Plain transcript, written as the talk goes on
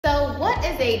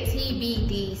a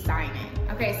TBD signing.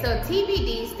 Okay, so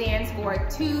TBD stands for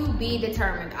to be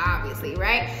determined, obviously,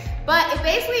 right? But it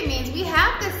basically means we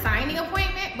have the signing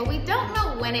appointment, but we don't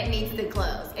know when it needs to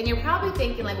close. And you're probably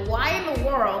thinking, like, why in the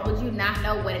world would you not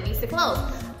know when it needs to close?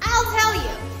 I'll tell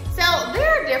you. So there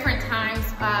are different times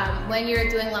when you're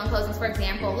doing loan closings. For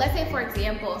example, let's say for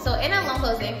example, so in a loan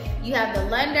closing, you have the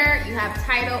lender, you have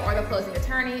title or the closing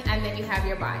attorney, and then you have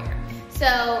your buyer.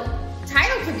 So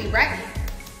title could be ready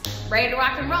to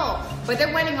rock and roll, but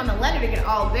they're waiting on the lender to get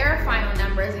all their final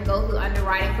numbers and go through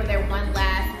underwriting for their one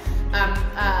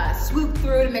last swoop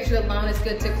through to make sure the loan is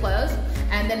good to close,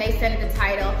 and then they send it to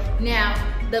title. Now,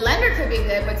 the lender could be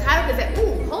good, but title could say,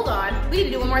 ooh, hold on, we need to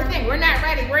do one more thing. We're not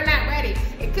ready.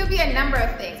 It could be a number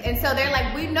of things. And so they're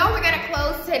like, we know we're gonna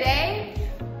close today,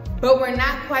 but we're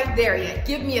not quite there yet.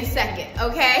 Give me a second,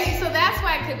 okay? So that's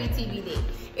why it could be TBD.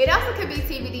 It also could be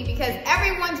TBD because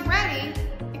everyone's ready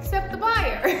except the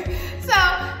buyer. So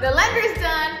the lender's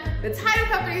done, the title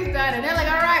company's done, and they're like,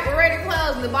 all right, we're ready to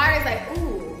close. And the buyer's like,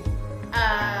 ooh,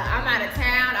 I'm out of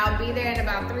town. I'll be there in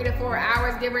about 3 to 4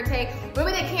 hours, give or take.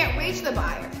 Maybe they can't reach the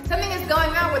buyer. Something is going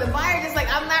on where the buyer just like,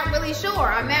 I'm not really sure.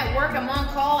 I'm at work, I'm on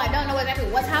call. I don't know exactly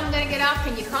what time I'm gonna get off.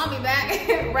 Can you call me back,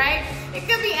 right? It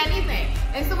could be anything.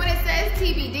 And so when it says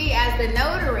TBD as the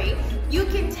notary, you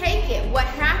can take it. What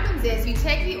happens is you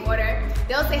take the order,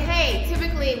 they'll say, hey,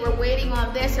 typically we're waiting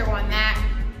on this or on that.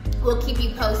 We'll keep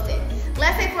you posted.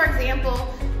 Let's say, for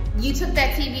example, you took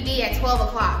that TBD at 12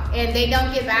 o'clock and they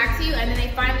don't get back to you, and then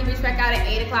they finally reach back out at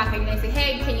 8 o'clock and they say,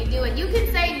 hey, can you do it? You can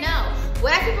say no.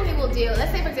 What I typically will do,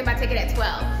 let's say for example I take it at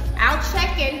 12, I'll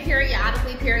check in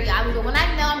periodically, but when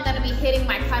I know I'm gonna be hitting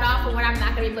my cutoff or when I'm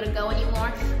not gonna be able to go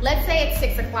anymore, let's say it's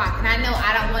 6 o'clock and I know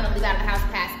I don't wanna leave out of the house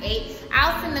past 8,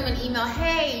 I'll send them an email,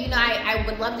 hey, you know, I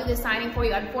would love to do this signing for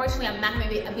you. Unfortunately, I'm not gonna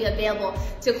be available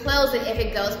to close it if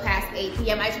it goes past 8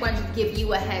 p.m. I just wanted to give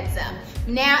you a heads up.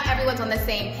 Now everyone's on the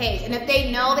same page. And if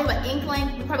they know, they have an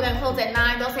inkling, we're probably gonna close at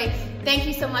 9, they'll say, thank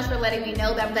you so much for letting me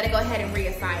know that I'm gonna go ahead and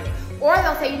reassign it. Or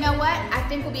they'll say, you know what? I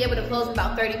think we'll be able to close in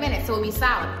about 30 minutes, so we'll be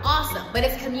solid. Awesome, but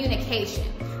it's communication,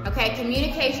 okay?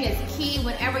 Communication is key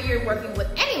whenever you're working with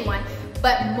anyone,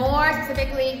 but more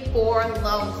specifically for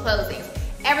loan closings.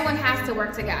 Everyone has to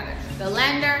work together. The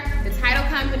lender, the title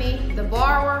company, the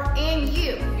borrower, and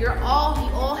you. You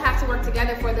all have to work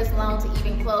together for this loan to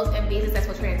even close and be a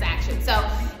successful transaction. So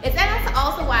that's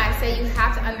also why I say you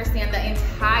have to understand the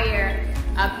entire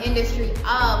industry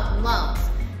of loans.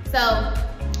 So,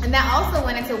 and that also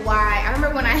went into why, I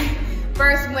remember when I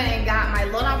first went and got my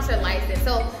loan officer license.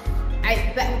 So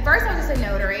first I was just a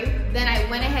notary, then I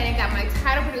went ahead and got my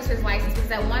title producer's license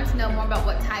because I wanted to know more about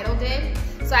what title did.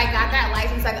 So I got that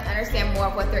license so I could understand more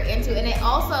of what they're into, and it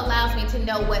also allows me to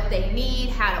know what they need,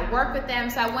 how to work with them.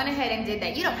 So I went ahead and did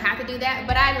that. You don't have to do that,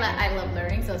 but I love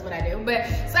learning, so it's what I do. But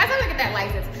so I had to get that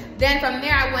license. Then from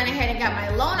there I went ahead and got my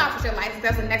loan officer license.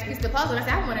 That's the next piece of the puzzle. And I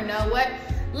said, I want to know what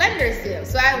lenders do.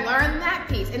 So I learned that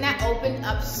piece, and that opened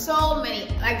up so many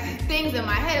things in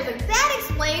my head. I was like, that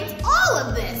explains all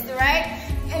of this, right?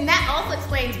 And that also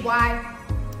explains why,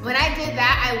 when I did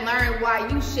that, I learned why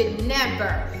you should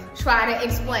never try to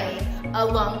explain a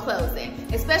loan closing,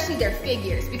 especially their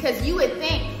figures, because you would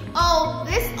think, oh,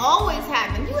 this always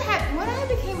happened. When I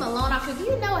became a loan officer, do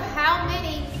you know how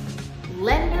many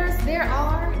lenders there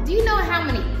are? Do you know how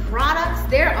many products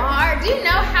there are? Do you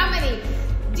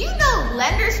know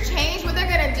lenders change what they're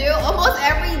gonna do almost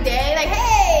every day? Like,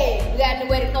 hey, we got a new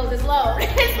way to close this loan.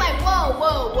 It's like,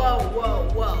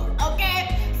 whoa,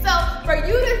 okay? So for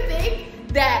you to think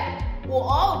that, well,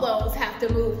 all loans have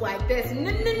to move like this. No.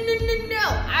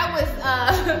 I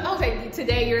was like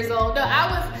today years old. No, I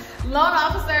was loan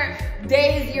officer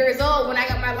days years old when I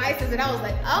got my license, and I was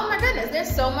like, oh my goodness,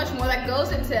 there's so much more that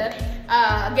goes into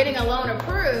getting a loan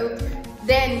approved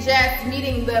than just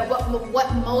meeting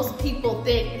what most people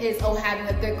think is, oh, having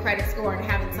a good credit score and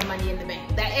having some money in the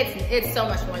bank. That it's so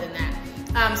much more than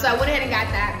that. So I went ahead and got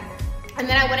that. And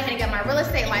then I went ahead and got my real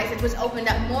estate license, which opened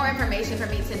up more information for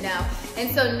me to know. And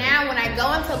so now when I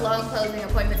go into loan closing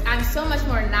appointments, I'm so much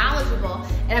more knowledgeable,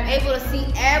 and I'm able to see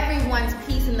everyone's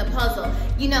piece in the puzzle.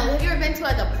 You know, have you ever been to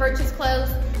a purchase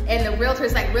close and the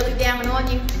realtor's like really down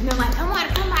on you? And they're like, come on.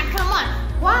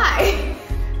 Why?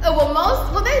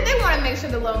 Well, they want to make sure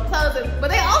the loan closes,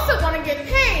 but they also want to get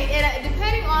paid. And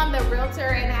depending on the realtor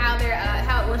and how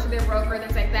it works with their broker,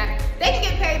 things like that, they can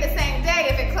get paid the same day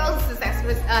if it closes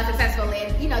successfully.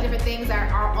 And you know, different things are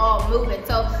all moving.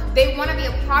 So they want to be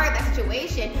a part of that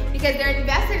situation because they're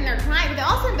invested in their client, but they're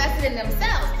also invested in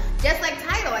themselves. Just like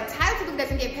title. A title typically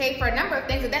doesn't get paid for a number of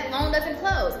things if that loan doesn't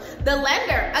close. The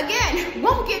lender, again,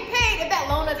 won't get paid if that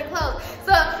loan doesn't close.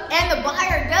 So, and the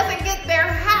buyer doesn't get their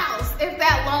house if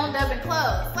that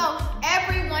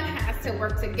to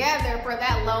work together for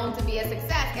that loan to be a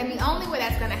success. And the only way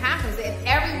that's gonna happen is if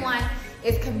everyone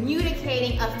is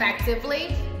communicating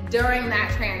effectively during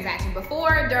that transaction,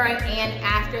 before, during, and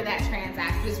after that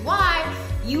transaction, which is why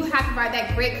you have to provide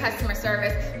that great customer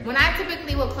service. When I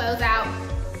typically will close out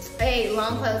a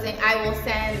loan closing, I will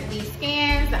send the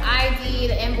scans, the ID,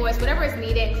 the invoice, whatever is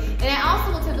needed. And I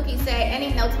also will typically say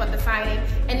any notes about the signing.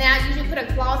 And then I usually put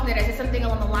a clause in there that says something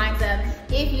along the lines of,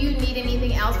 if you need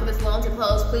anything else for this loan to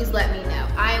close, please let me know.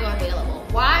 I am available.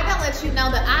 Why? That lets you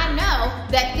know that I know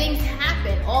that things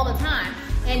happen all the time.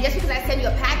 And just because I send you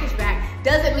a package back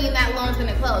doesn't mean that loan's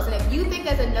gonna close. And if you think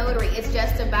as a notary it's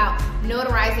just about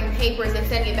notarizing papers and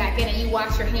sending it back in and you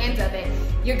wash your hands of it,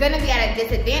 you're gonna be at a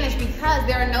disadvantage, because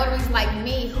there are notaries like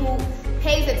me who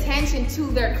pays attention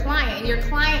to their client. And your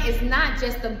client is not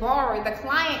just the borrower,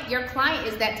 your client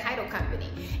is that title company.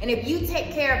 And if you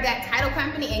take care of that title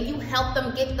company and you help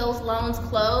them get those loans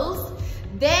closed,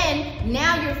 then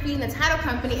now you're feeding the title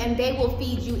company and they will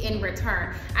feed you in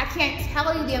return. I can't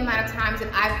tell you the amount of times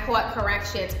that I've caught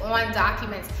corrections on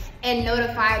documents and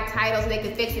notified titles so they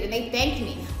could fix it, and they thanked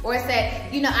me. Or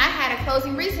said, you know, I had a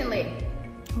closing recently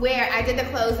where I did the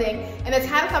closing and the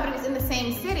title company was in the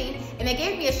same city and they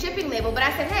gave me a shipping label, but I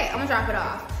said, hey, I'm gonna drop it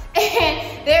off.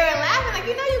 And they were laughing like,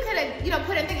 you know, you could have, you know,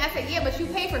 put a thing. I said, yeah, but you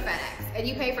pay for FedEx and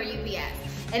you pay for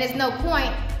UPS. And it's no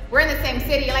point. We're in the same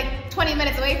city, you're like 20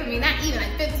 minutes away from me, not even,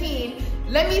 like 15.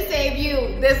 Let me save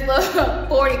you this little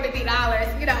 $40,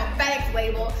 $50, you know, FedEx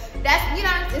label. That's, you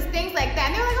know, it's things like that.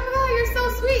 And they're like, oh my God, you're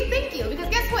so sweet, thank you. Because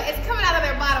guess what? It's coming out of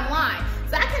their bottom line.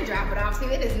 So I can drop it off to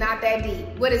you. It is not that deep.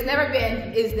 What it's never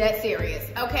been is that serious,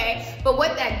 okay? But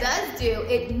what that does do,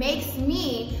 it makes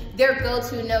me their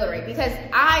go-to notary, because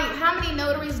how many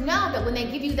notaries know that when they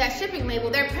give you that shipping label,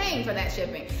 they're paying for that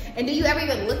shipping? And do you ever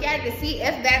even look at it to see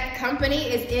if that company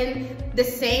is in the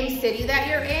same city that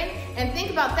you're in? And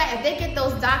think about that. If they get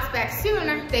those docs back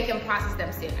sooner, they can process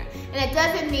them sooner. And it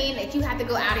doesn't mean that you have to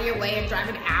go out of your way and drive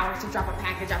an hour to drop a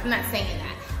package off. I'm not saying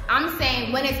that. I'm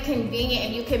saying when it's convenient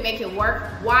and you can make it work,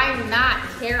 why not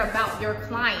care about your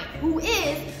client, who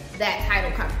is that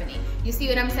title company? You see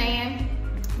what I'm saying?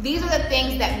 These are the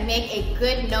things that make a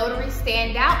good notary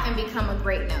stand out and become a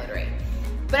great notary.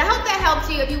 But I hope that helped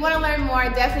you. If you want to learn more,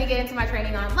 definitely get into my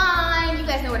training online. You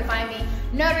guys know where to find me.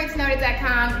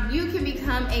 NotaryToNotary.com. You can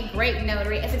become a great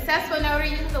notary. A successful notary,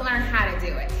 you have to learn how to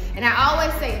do it. And I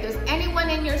always say, if there's anyone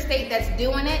in your state that's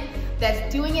doing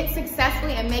it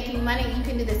successfully and making money, you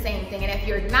can do the same thing. And if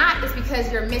you're not, it's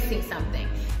because you're missing something.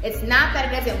 It's not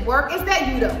that it doesn't work, it's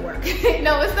that you don't work.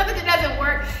 No, it's not that it doesn't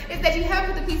work, it's that you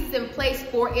haven't put the pieces in place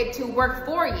for it to work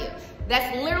for you.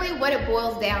 That's literally what it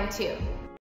boils down to.